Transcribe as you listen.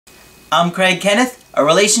I'm Kenneth, a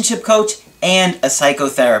relationship coach and a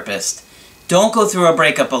psychotherapist. Don't go through a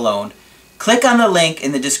breakup alone. Click on the link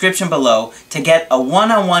in the description below to get a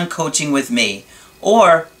one-on-one coaching with me,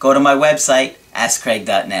 or go to my website,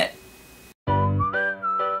 askcraig.net.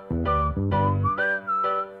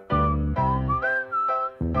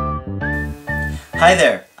 Hi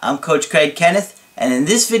there, I'm Coach Craig Kenneth, and in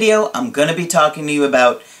this video I'm going to be talking to you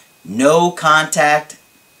about no contact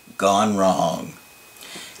gone wrong.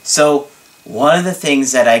 So one of the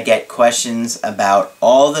things that I get questions about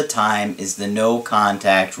all the time is the no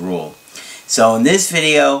contact rule. So in this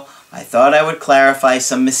video I thought I would clarify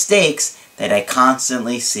some mistakes that I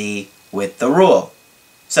constantly see with the rule.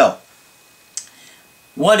 So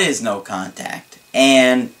what is no contact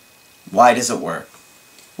and why does it work?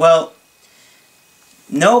 Well,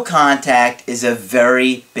 no contact is a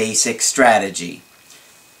very basic strategy.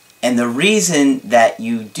 And the reason that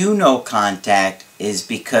you do no contact is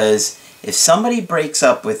because if somebody breaks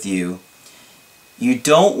up with you, you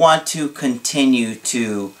don't want to continue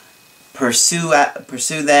to pursue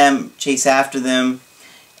them, chase after them,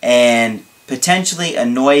 and potentially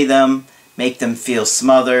annoy them, make them feel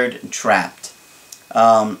smothered and trapped.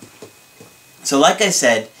 So like I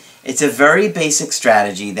said, it's a very basic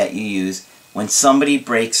strategy that you use when somebody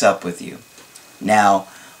breaks up with you. Now,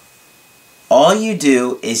 all you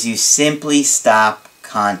do is you simply stop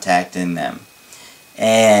contacting them.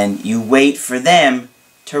 And you wait for them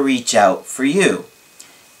to reach out for you.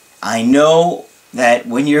 I know that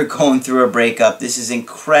when you're going through a breakup, this is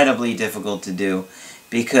incredibly difficult to do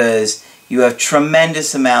because you have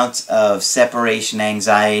tremendous amounts of separation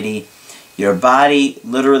anxiety. Your body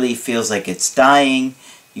literally feels like it's dying.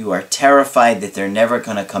 You are terrified that they're never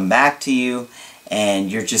going to come back to you,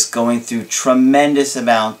 and you're just going through tremendous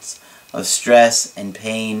amounts of stress and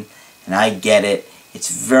pain, and I get it. It's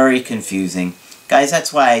very confusing. Guys,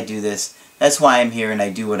 that's why I do this. That's why I'm here and I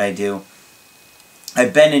do what I do.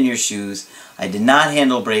 I've been in your shoes. I did not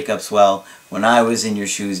handle breakups well when I was in your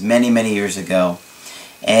shoes many, many years ago.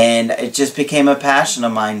 And it just became a passion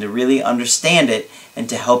of mine to really understand it and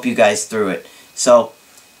to help you guys through it. So,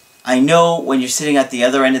 I know when you're sitting at the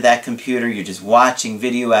other end of that computer, you're just watching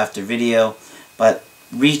video after video, but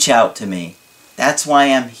reach out to me. That's why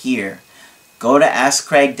I'm here. Go to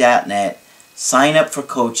askcraig.net. Sign up for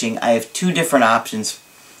coaching. I have two different options.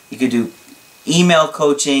 You could do email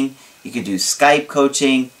coaching. You could do Skype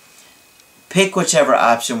coaching. Pick whichever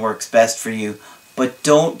option works best for you. But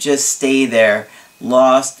don't just stay there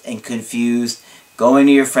lost and confused, going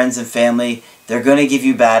to your friends and family. They're going to give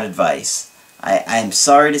you bad advice. I'm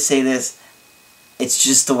sorry to say this. It's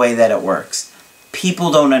just the way that it works.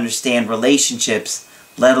 People don't understand relationships,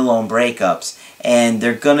 let alone breakups. And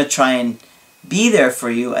they're going to try and be there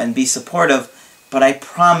for you and be supportive, but I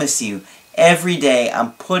promise you, every day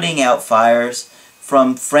I'm putting out fires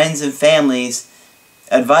from friends and family's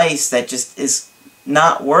advice that just is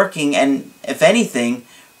not working, and if anything,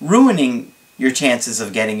 ruining your chances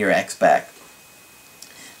of getting your ex back.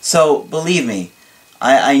 So believe me,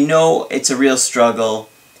 I know it's a real struggle,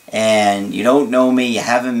 and you don't know me, you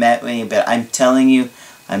haven't met me, but I'm telling you,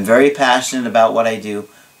 I'm very passionate about what I do.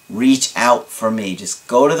 Reach out for me. Just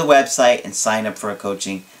go to the website and sign up for a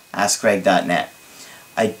coaching, askcraig.net.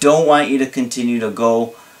 I don't want you to continue to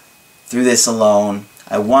go through this alone.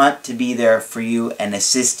 I want to be there for you and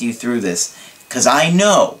assist you through this, because I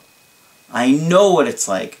know what it's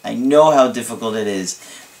like. I know how difficult it is,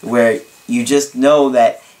 where you just know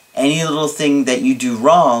that any little thing that you do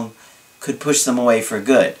wrong could push them away for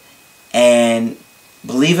good. And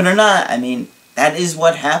believe it or not, I mean, that is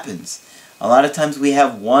what happens. A lot of times we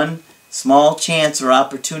have one small chance or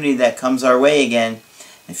opportunity that comes our way again.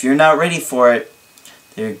 If you're not ready for it,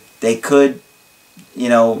 they could,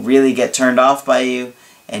 really get turned off by you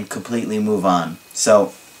and completely move on.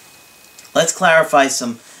 So let's clarify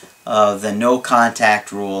some of the no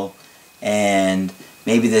contact rule, and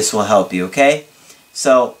maybe this will help you, okay?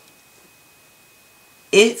 So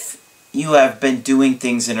if you have been doing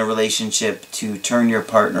things in a relationship to turn your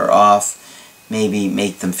partner off, maybe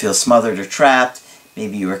make them feel smothered or trapped,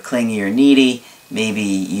 maybe you were clingy or needy, maybe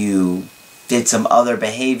you did some other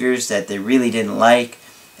behaviors that they really didn't like,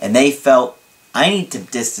 and they felt, I need to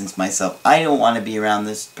distance myself. I don't want to be around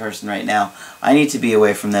this person right now. I need to be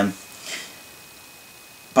away from them.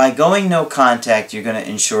 By going no contact, you're going to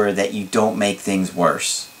ensure that you don't make things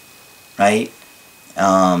worse, right?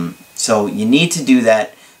 So you need to do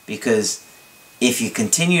that, because if you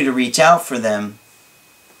continue to reach out for them,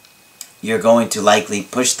 you're going to likely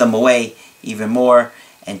push them away even more,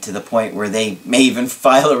 and to the point where they may even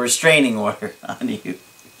file a restraining order on you.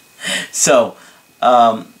 So,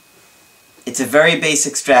 It's a very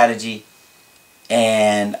basic strategy,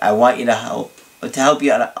 and I want you to help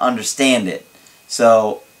you understand it.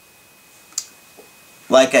 So,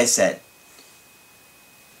 like I said,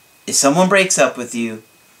 if someone breaks up with you,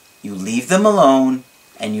 you leave them alone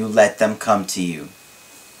and you let them come to you.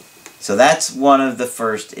 So that's one of the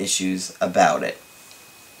first issues about it.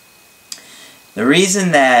 The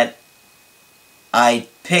reason that I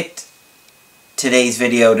picked today's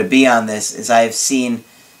video to be on this is I've seen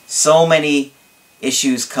so many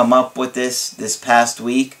issues come up with this past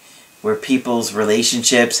week where people's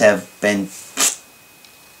relationships have been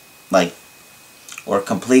or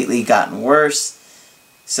completely gotten worse.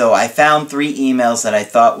 So I found 3 emails that I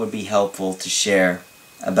thought would be helpful to share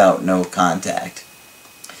about no contact.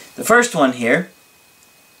 The first one here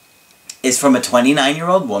is from a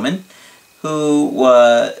 29-year-old woman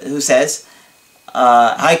who says,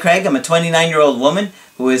 "Hi Craig, I'm a 29-year-old woman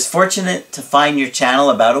who is fortunate to find your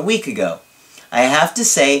channel about a week ago. I have to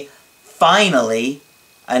say, finally,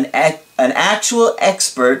 an actual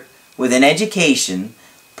expert with an education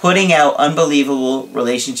putting out unbelievable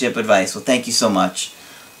relationship advice." Well, thank you so much.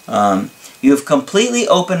 You have completely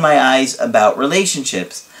opened my eyes about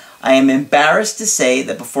relationships. I am embarrassed to say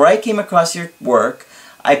that before I came across your work,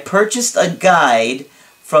 I purchased a guide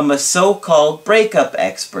from a so-called breakup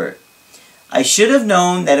expert. I should have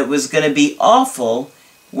known that it was going to be awful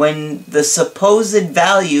when the supposed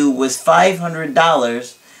value was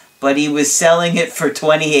 $500, but he was selling it for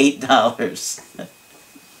 $28.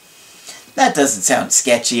 That doesn't sound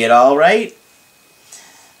sketchy at all, right?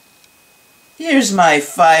 Here's my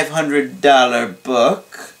 $500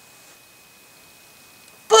 book,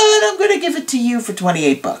 but I'm going to give it to you for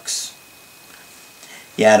 28 bucks.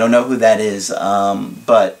 Yeah, I don't know who that is,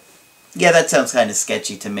 but yeah, that sounds kind of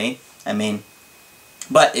sketchy to me. I mean,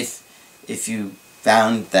 but if you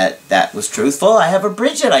found that that was truthful, I have a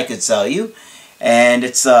bridge that I could sell you, and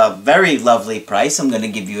it's a very lovely price. I'm going to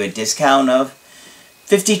give you a discount of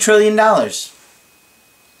 $50 trillion.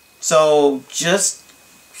 So just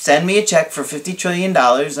send me a check for $50 trillion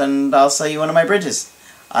and I'll sell you one of my bridges.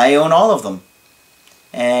 I own all of them.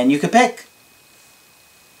 And you can pick.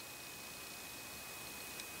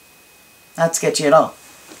 Not sketchy at all.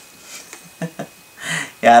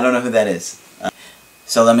 Yeah, I don't know who that is.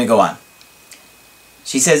 So let me go on.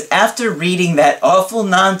 She says, after reading that awful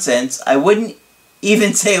nonsense, I wouldn't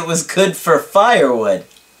even say it was good for firewood.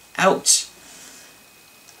 Ouch.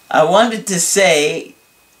 I wanted to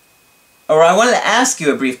ask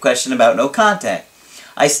you a brief question about no contact.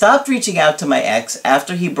 I stopped reaching out to my ex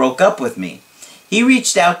after he broke up with me. He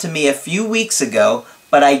reached out to me a few weeks ago,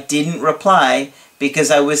 but I didn't reply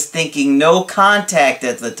because I was thinking no contact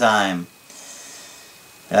at the time.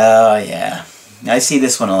 Oh yeah, I see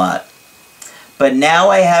this one a lot. But now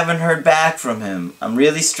I haven't heard back from him. I'm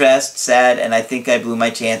really stressed, sad, and I think I blew my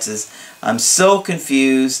chances. I'm so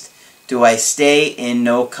confused. Do I stay in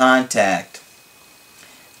no contact?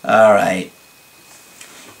 Alright.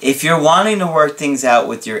 If you're wanting to work things out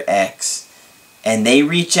with your ex and they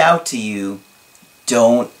reach out to you,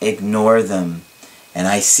 don't ignore them. And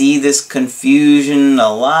I see this confusion a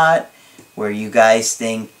lot where you guys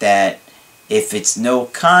think that if it's no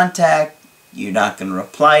contact, you're not going to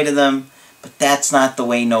reply to them. But that's not the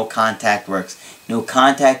way no contact works. No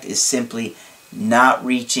contact is simply not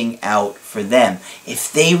reaching out for them.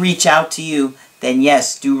 If they reach out to you, then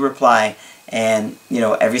yes, do reply. And, you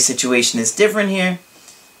know, every situation is different here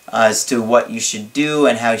as to what you should do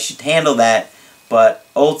and how you should handle that. But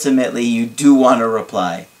ultimately, you do want to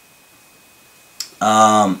reply.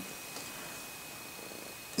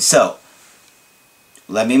 So,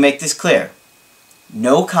 let me make this clear.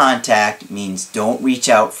 No contact means don't reach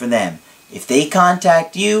out for them. If they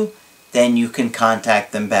contact you, then you can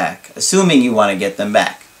contact them back, assuming you want to get them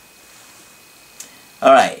back.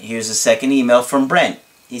 Alright, here's a second email from Brent.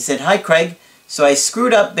 He said, "Hi Craig, so I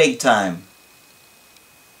screwed up big time."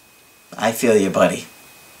 I feel you, buddy.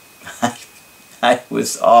 I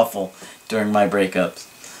was awful during my breakups.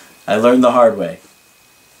 I learned the hard way.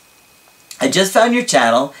 "I just found your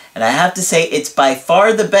channel, and I have to say it's by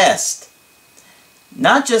far the best.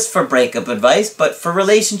 Not just for breakup advice, but for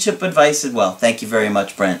relationship advice as well." Thank you very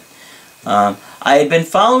much, Brent. "I had been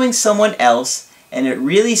following someone else, and it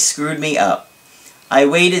really screwed me up. I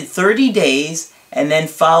waited 30 days and then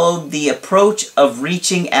followed the approach of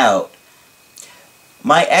reaching out.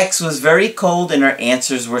 My ex was very cold and her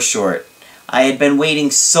answers were short. I had been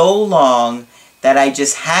waiting so long that I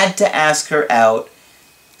just had to ask her out,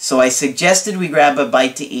 so I suggested we grab a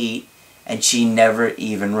bite to eat, and she never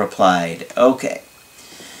even replied." Okay.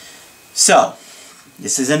 So,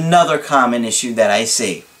 this is another common issue that I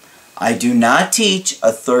see. I do not teach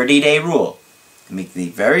a 30-day rule. to make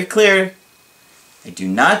it very clear, I do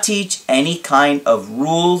not teach any kind of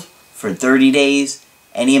rule for 30 days,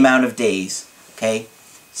 any amount of days, okay?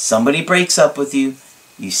 Somebody breaks up with you,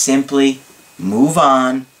 you simply move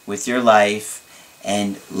on with your life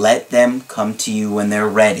and let them come to you when they're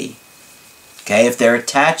ready. Okay, if they're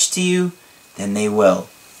attached to you, then they will.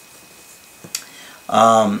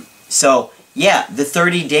 So, yeah, the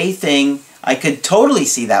 30-day thing, I could totally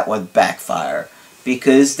see that would backfire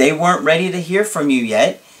because they weren't ready to hear from you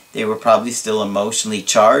yet. They were probably still emotionally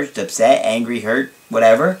charged, upset, angry, hurt,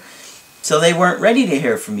 whatever. So they weren't ready to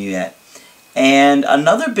hear from you yet. And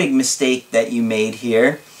another big mistake that you made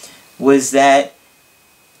here was that,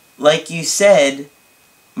 like you said,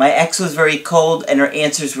 my ex was very cold and her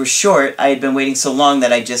answers were short. I had been waiting so long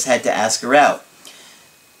that I just had to ask her out.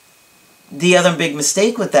 The other big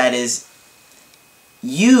mistake with that is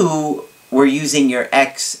you were using your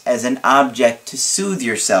ex as an object to soothe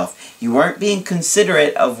yourself. You weren't being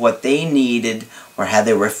considerate of what they needed or how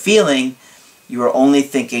they were feeling. You were only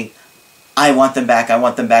thinking, I want them back, I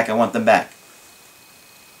want them back, I want them back.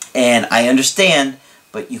 And I understand,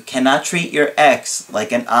 but you cannot treat your ex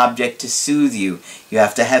like an object to soothe you. You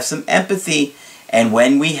have to have some empathy. And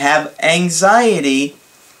when we have anxiety,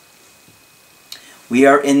 we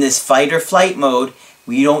are in this fight or flight mode.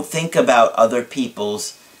 We don't think about other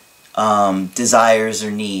people's desires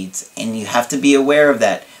or needs. And you have to be aware of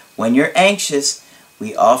that. When you're anxious,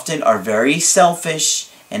 we often are very selfish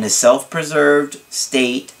in a self-preserved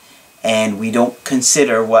state, and we don't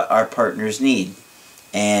consider what our partners need.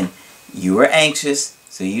 And you were anxious,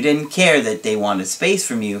 so you didn't care that they wanted space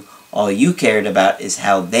from you. All you cared about is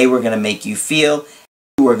how they were going to make you feel.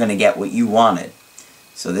 You were going to get what you wanted.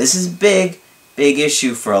 So this is big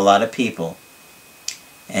issue for a lot of people.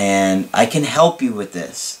 And I can help you with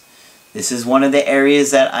this. This is one of the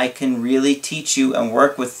areas that I can really teach you and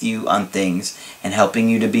work with you on things and helping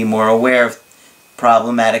you to be more aware of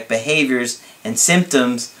problematic behaviors and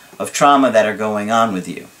symptoms of trauma that are going on with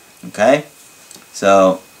you. Okay?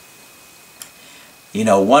 So, you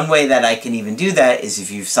know, one way that I can even do that is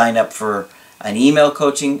if you've signed up for an email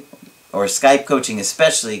coaching or Skype coaching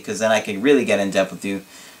especially, because then I can really get in depth with you.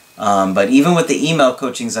 But even with the email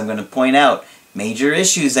coachings, I'm going to point out major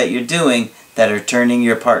issues that you're doing that are turning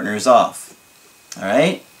your partners off.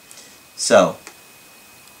 Alright? So,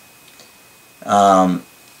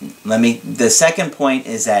 the second point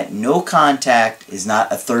is that no contact is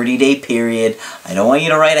not a 30-day period. I don't want you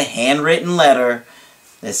to write a handwritten letter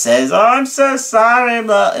that says, oh, I'm so sorry,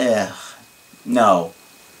 but no.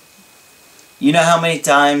 You know how many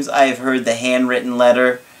times I've heard the handwritten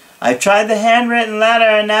letter? I've tried the handwritten letter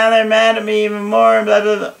and now they're mad at me even more, blah,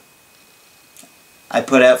 blah, blah. I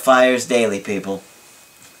put out fires daily, people.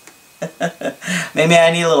 Maybe I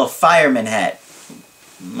need a little fireman hat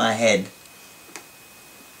in my head.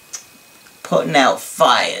 Putting out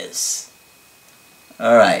fires.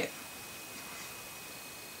 Alright.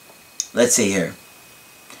 Let's see here.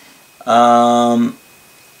 I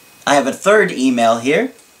have a third email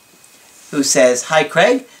here who says, Hi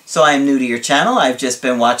Craig, so I am new to your channel. I've just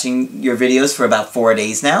been watching your videos for about 4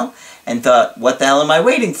 days now and thought, what the hell am I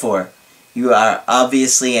waiting for? You are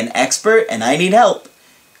obviously an expert and I need help.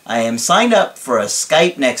 I am signed up for a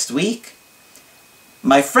Skype next week.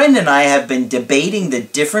 My friend and I have been debating the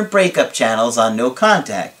different breakup channels on No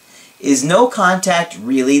Contact. Is No Contact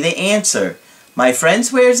really the answer? My friend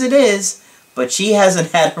swears it is, but she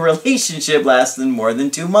hasn't had a relationship lasting more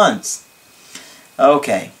than 2 months.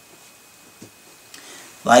 Okay.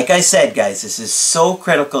 Like I said, guys, this is so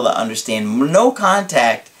critical to understand. No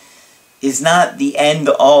Contact is not the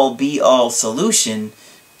end-all, be-all solution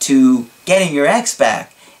to getting your ex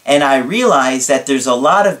back. And I realize that there's a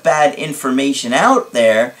lot of bad information out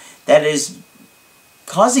there that is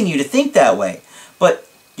causing you to think that way. But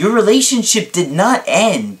your relationship did not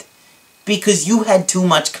end because you had too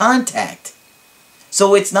much contact.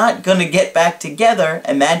 So it's not going to get back together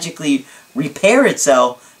and magically repair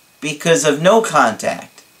itself because of no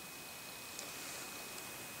contact.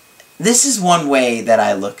 This is one way that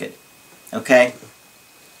I look at it. Okay?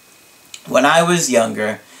 When I was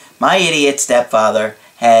younger, my idiot stepfather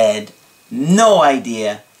had no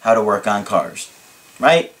idea how to work on cars,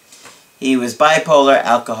 right? He was bipolar,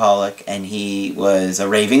 alcoholic, and he was a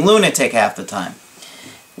raving lunatic half the time.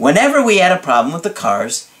 Whenever we had a problem with the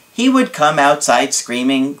cars, he would come outside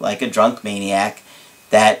screaming like a drunk maniac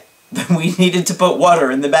that we needed to put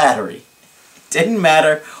water in the battery. It didn't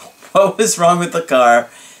matter what was wrong with the car.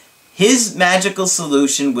 His magical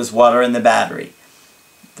solution was water in the battery.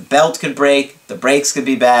 The belt could break, the brakes could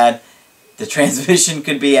be bad, the transmission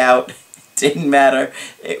could be out. It didn't matter.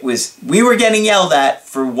 We were getting yelled at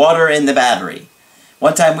for water in the battery.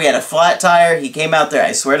 One time we had a flat tire. He came out there,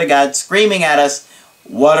 I swear to God, screaming at us,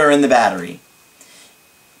 water in the battery.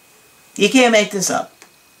 You can't make this up.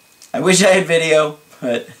 I wish I had video,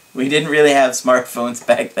 but we didn't really have smartphones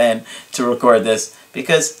back then to record this,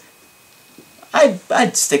 because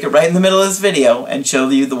I'd stick it right in the middle of this video and show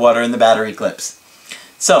you the water in the battery clips.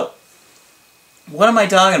 So, what am I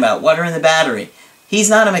talking about? Water in the battery. He's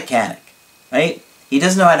not a mechanic, right? He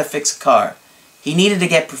doesn't know how to fix a car. He needed to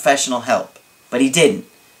get professional help, but he didn't.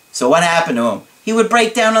 So what happened to him? He would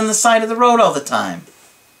break down on the side of the road all the time.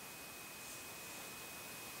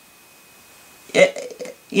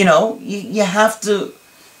 You know, you have to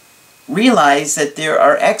realize that there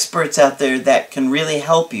are experts out there that can really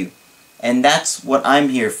help you. And that's what I'm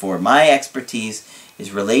here for. My expertise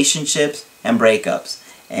is relationships and breakups.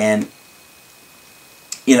 And,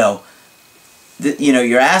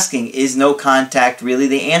 you're asking, is no contact really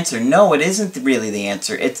the answer? No, it isn't really the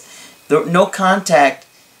answer. No contact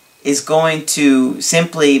is going to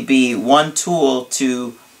simply be one tool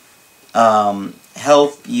to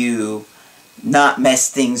help you not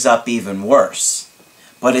mess things up even worse.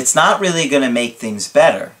 But it's not really going to make things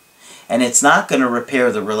better. And it's not going to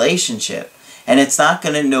repair the relationship. And it's not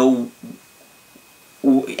going to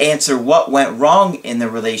answer what went wrong in the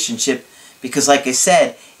relationship, because like I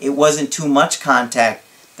said, it wasn't too much contact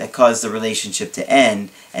that caused the relationship to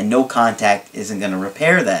end, and no contact isn't going to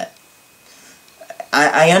repair that.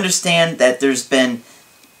 I understand that there's been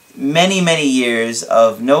many, many years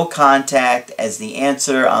of no contact as the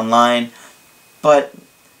answer online, but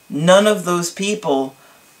none of those people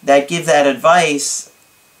that give that advice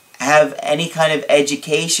have any kind of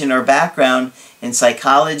education or background in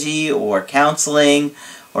psychology or counseling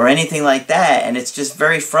or anything like that. And it's just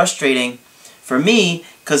very frustrating for me,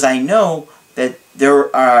 because I know that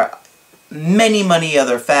there are many, many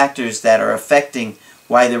other factors that are affecting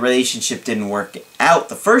why the relationship didn't work out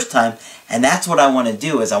the first time. And that's what I want to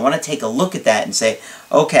do, is I want to take a look at that and say,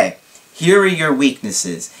 okay, here are your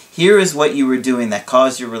weaknesses. Here is what you were doing that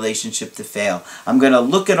caused your relationship to fail. I'm going to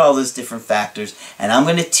look at all those different factors, and I'm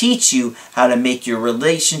going to teach you how to make your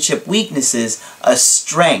relationship weaknesses a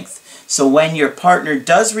strength. So when your partner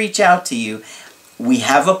does reach out to you, we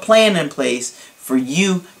have a plan in place for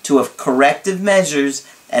you to have corrective measures,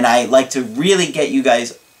 and I like to really get you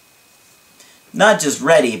guys not just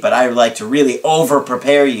ready, but I like to really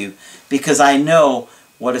over-prepare you, because I know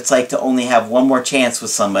what it's like to only have one more chance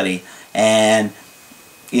with somebody. And,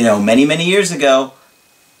 many, many years ago,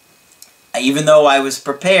 even though I was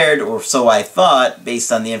prepared, or so I thought,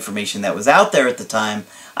 based on the information that was out there at the time,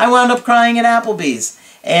 I wound up crying at Applebee's.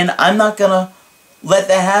 And I'm not going to let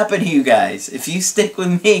that happen to you guys. If you stick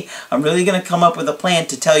with me, I'm really going to come up with a plan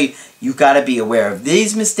to tell you, you've got to be aware of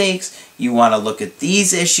these mistakes, you want to look at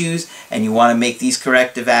these issues, and you want to make these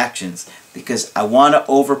corrective actions. Because I want to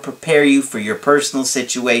over-prepare you for your personal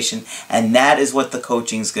situation, and that is what the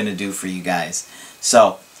coaching is going to do for you guys.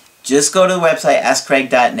 So, just go to the website,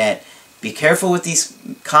 AskCraig.net. Be careful with these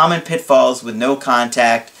common pitfalls with no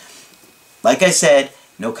contact. Like I said,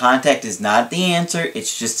 no contact is not the answer.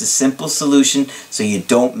 It's just a simple solution so you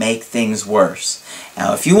don't make things worse.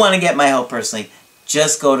 Now, if you want to get my help personally,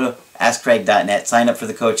 just go to AskCraig.net. Sign up for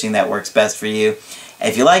the coaching that works best for you.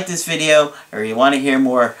 If you like this video, or you want to hear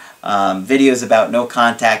more videos about no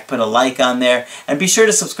contact, put a like on there, and be sure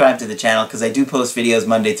to subscribe to the channel, because I do post videos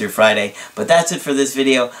Monday through Friday. But that's it for this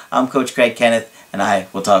video. I'm Coach Craig Kenneth, and I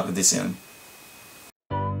will talk with you soon.